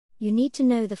You need to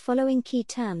know the following key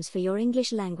terms for your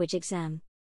English language exam.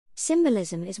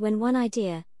 Symbolism is when one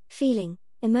idea, feeling,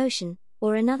 emotion,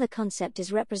 or another concept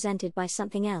is represented by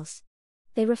something else.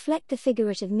 They reflect the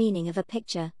figurative meaning of a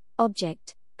picture,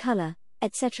 object, color,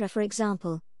 etc. For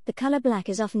example, the color black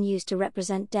is often used to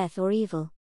represent death or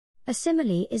evil. A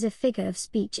simile is a figure of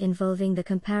speech involving the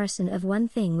comparison of one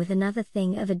thing with another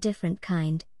thing of a different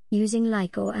kind, using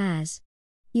like or as.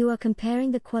 You are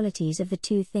comparing the qualities of the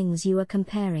two things you are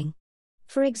comparing.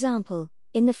 For example,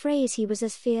 in the phrase "he was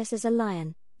as fierce as a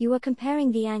lion," you are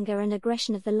comparing the anger and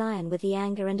aggression of the lion with the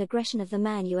anger and aggression of the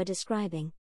man you are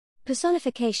describing.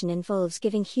 Personification involves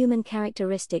giving human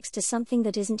characteristics to something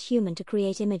that isn't human to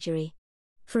create imagery.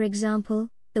 For example,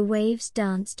 the waves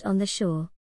danced on the shore.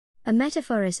 A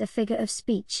metaphor is a figure of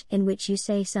speech in which you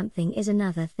say something is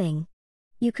another thing.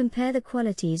 You compare the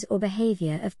qualities or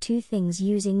behavior of two things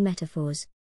using metaphors.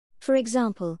 For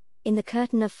example, in the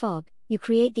curtain of fog, you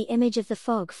create the image of the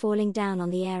fog falling down on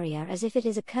the area as if it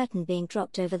is a curtain being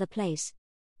dropped over the place.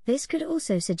 This could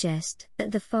also suggest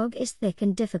that the fog is thick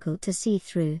and difficult to see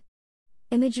through.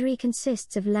 Imagery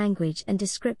consists of language and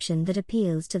description that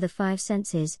appeals to the five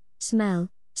senses: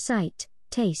 smell, sight,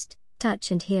 taste,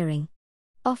 touch and hearing.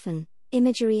 Often,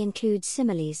 imagery includes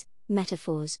similes,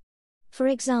 metaphors. For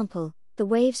example, the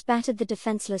waves battered the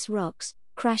defenseless rocks,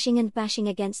 crashing and bashing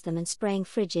against them and spraying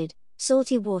frigid,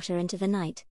 salty water into the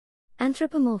night.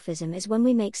 Anthropomorphism is when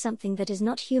we make something that is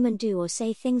not human do or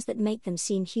say things that make them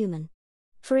seem human.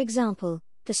 For example,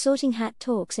 the Sorting Hat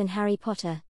talks in Harry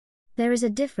Potter. There is a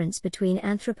difference between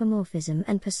anthropomorphism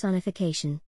and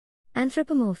personification.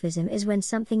 Anthropomorphism is when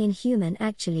something inhuman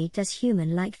actually does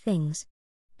human-like things.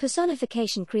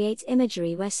 Personification creates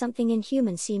imagery where something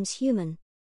inhuman seems human.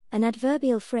 An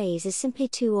adverbial phrase is simply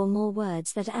two or more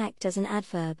words that act as an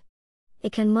adverb.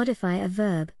 It can modify a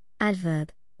verb,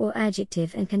 adverb, or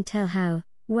adjective and can tell how,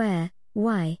 where,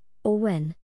 why, or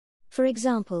when. For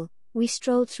example, we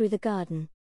strolled through the garden.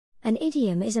 An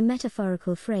idiom is a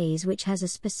metaphorical phrase which has a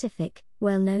specific,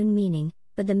 well-known meaning,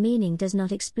 but the meaning does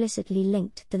not explicitly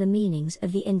link to the meanings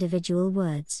of the individual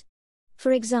words.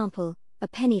 For example, a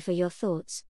penny for your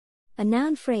thoughts. A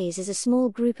noun phrase is a small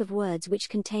group of words which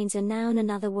contains a noun and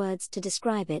other words to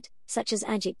describe it, such as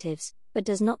adjectives, but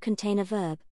does not contain a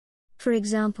verb. For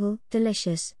example,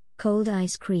 delicious, cold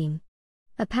ice cream.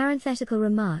 A parenthetical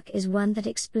remark is one that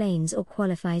explains or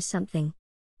qualifies something.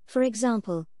 For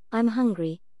example, I'm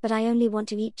hungry, but I only want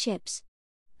to eat chips.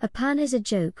 A pun is a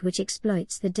joke which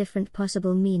exploits the different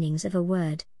possible meanings of a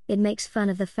word. It makes fun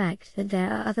of the fact that there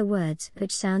are other words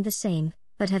which sound the same,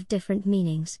 but have different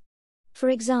meanings. For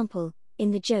example,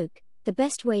 in the joke, the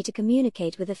best way to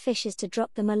communicate with a fish is to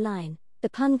drop them a line. The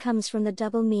pun comes from the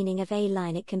double meaning of a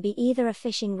line. It can be either a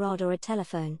fishing rod or a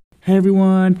telephone. Hey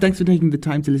everyone, thanks for taking the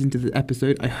time to listen to this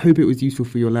episode. I hope it was useful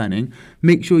for your learning.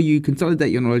 Make sure you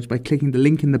consolidate your knowledge by clicking the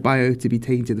link in the bio to be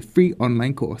taken to the free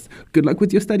online course. Good luck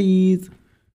with your studies!